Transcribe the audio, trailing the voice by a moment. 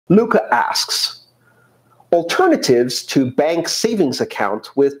Luca asks, alternatives to bank savings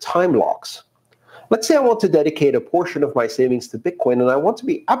account with time locks. Let's say I want to dedicate a portion of my savings to Bitcoin, and I want to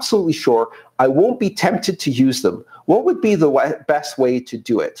be absolutely sure I won't be tempted to use them. What would be the best way to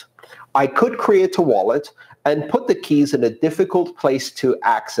do it? I could create a wallet and put the keys in a difficult place to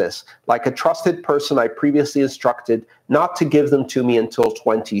access, like a trusted person I previously instructed not to give them to me until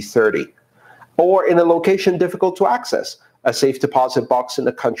 2030. Or in a location difficult to access, a safe deposit box in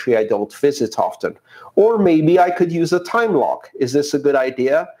a country I don't visit often. Or maybe I could use a time lock. Is this a good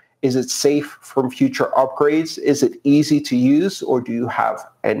idea? Is it safe from future upgrades? Is it easy to use? Or do you have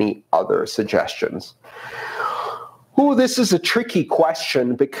any other suggestions? Ooh, this is a tricky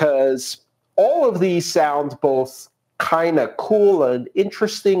question because all of these sound both kind of cool and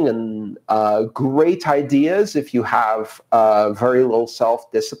interesting and great ideas if you have very low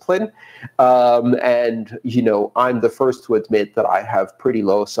self-discipline. And, you know, I'm the first to admit that I have pretty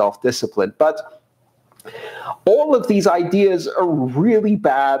low self-discipline. But all of these ideas are really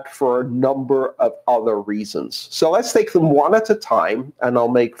bad for a number of other reasons. So let's take them one at a time, and I'll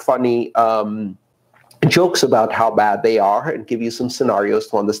make funny jokes about how bad they are and give you some scenarios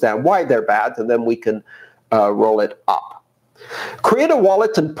to understand why they're bad, and then we can roll it up. Create a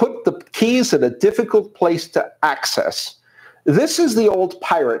wallet and put the keys in a difficult place to access. This is the old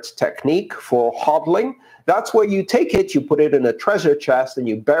pirate technique for hodling. That's where you take it, you put it in a treasure chest, and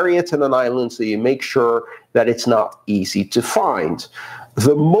you bury it in an island so you make sure that it's not easy to find.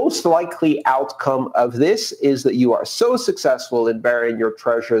 The most likely outcome of this is that you are so successful in burying your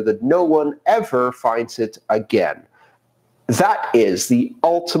treasure that no one ever finds it again. That is the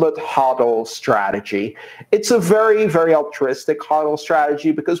ultimate HODL strategy. It's a very, very altruistic HODL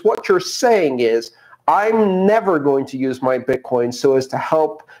strategy because what you're saying is, I'm never going to use my Bitcoin so as to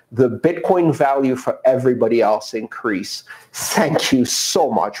help the Bitcoin value for everybody else increase. Thank you so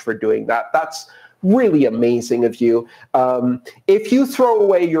much for doing that. That's really amazing of you. If you throw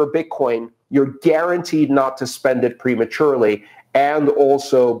away your Bitcoin, you're guaranteed not to spend it prematurely and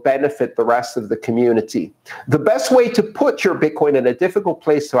also benefit the rest of the community. The best way to put your Bitcoin in a difficult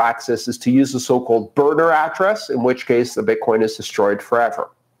place to access is to use the so-called burner address, in which case the Bitcoin is destroyed forever.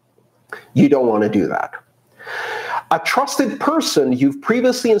 You don't want to do that. A trusted person you've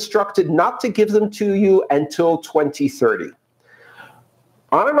previously instructed not to give them to you until 2030.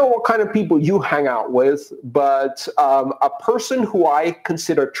 I don't know what kind of people you hang out with, but a person who I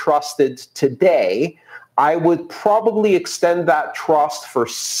consider trusted today, I would probably extend that trust for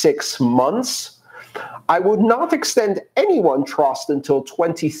 6 months. I would not extend anyone trust until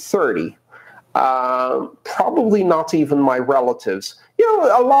 2030. Probably not even my relatives. You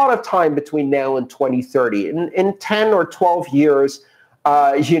know, a lot of time between now and 2030. In 10 or 12 years,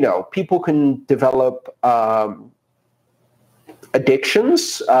 you know, people can develop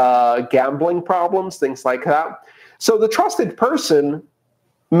addictions, gambling problems, things like that. So the trusted person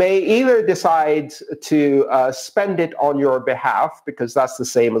may either decide to spend it on your behalf, because that's the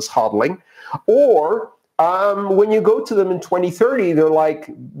same as hodling, or when you go to them in 2030, they're like,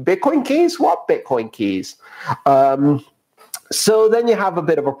 Bitcoin keys? What Bitcoin keys? So then you have a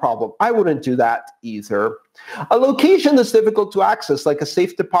bit of a problem. I wouldn't do that either. A location that's difficult to access, like a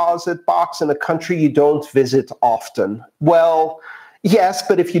safe deposit box in a country you don't visit often. Well, yes,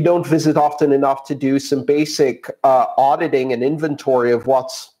 but if you don't visit often enough to do some basic auditing and inventory of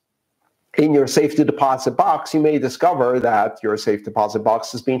what's in your safe deposit box, you may discover that your safe deposit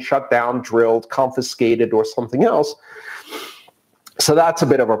box has been shut down, drilled, confiscated, or something else. So that's a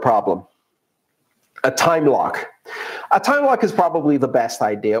bit of a problem. A time lock. A time lock is probably the best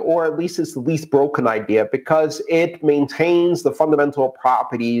idea, or at least it's the least broken idea, because it maintains the fundamental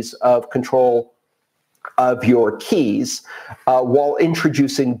properties of control of your keys while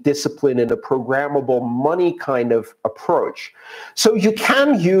introducing discipline in a programmable money kind of approach. So you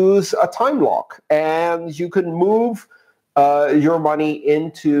can use a time lock, and you can move your money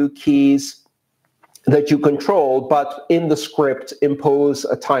into keys that you control, but in the script impose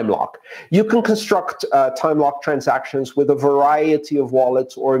a time lock. You can construct time lock transactions with a variety of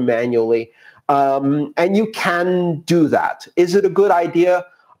wallets or manually, and you can do that. Is it a good idea?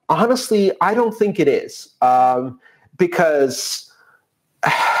 Honestly, I don't think it is, because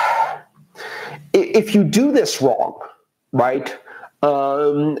if you do this wrong, right,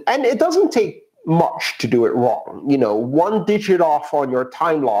 and it doesn't take much to do it wrong. You know, one digit off on your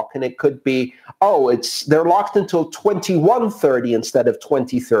time lock, and it could be, oh, they're locked until 2130 instead of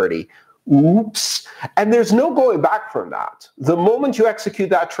 2030. Oops. And there's no going back from that. The moment you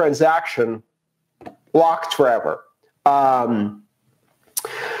execute that transaction, locked forever.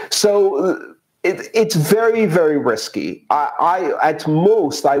 So It's very, very risky. At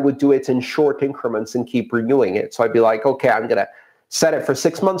most, I would do it in short increments and keep renewing it. So I'd be like, okay, I'm going to set it for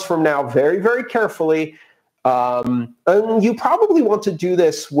 6 months from now very, very carefully. And you probably want to do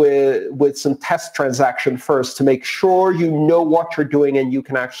this with some test transaction first to make sure you know what you're doing and you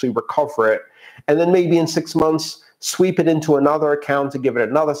can actually recover it. And then maybe in 6 months, sweep it into another account to give it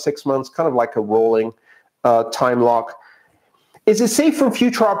another 6 months, kind of like a rolling time lock. Is it safe from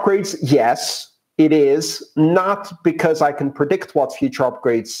future upgrades? Yes, it is. Not because I can predict what future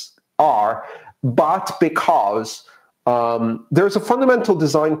upgrades are, but because there's a fundamental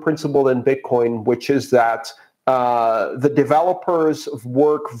design principle in Bitcoin, which is that the developers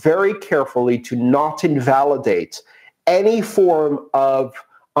work very carefully to not invalidate any form of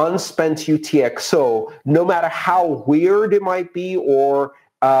unspent UTXO, no matter how weird it might be, or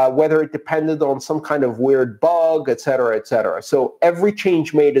whether it depended on some kind of weird bug, et cetera, et cetera. So every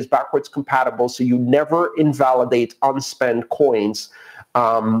change made is backwards compatible, so you never invalidate unspent coins.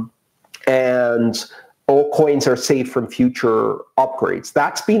 And all coins are safe from future upgrades.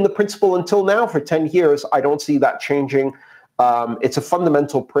 That's been the principle until now for 10 years. I don't see that changing. It's a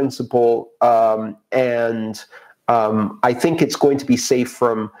fundamental principle, and I think it's going to be safe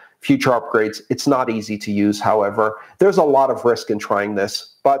from future upgrades. It's not easy to use, however. There's a lot of risk in trying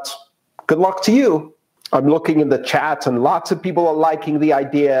this, but good luck to you. I'm looking in the chat, and lots of people are liking the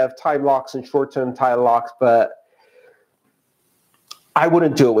idea of time locks and short-term time locks, but I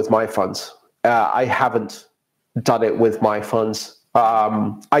wouldn't do it with my funds. I haven't done it with my funds.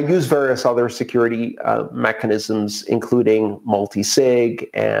 I use various other security mechanisms, including multi-sig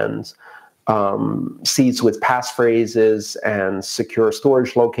and seeds with passphrases and secure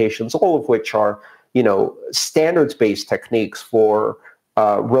storage locations, all of which are, standards-based techniques for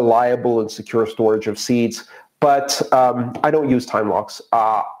reliable and secure storage of seeds. But I don't use time locks.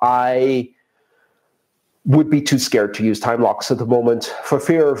 I would be too scared to use time locks at the moment for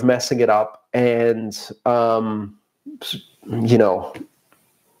fear of messing it up. And, good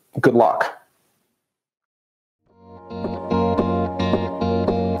luck.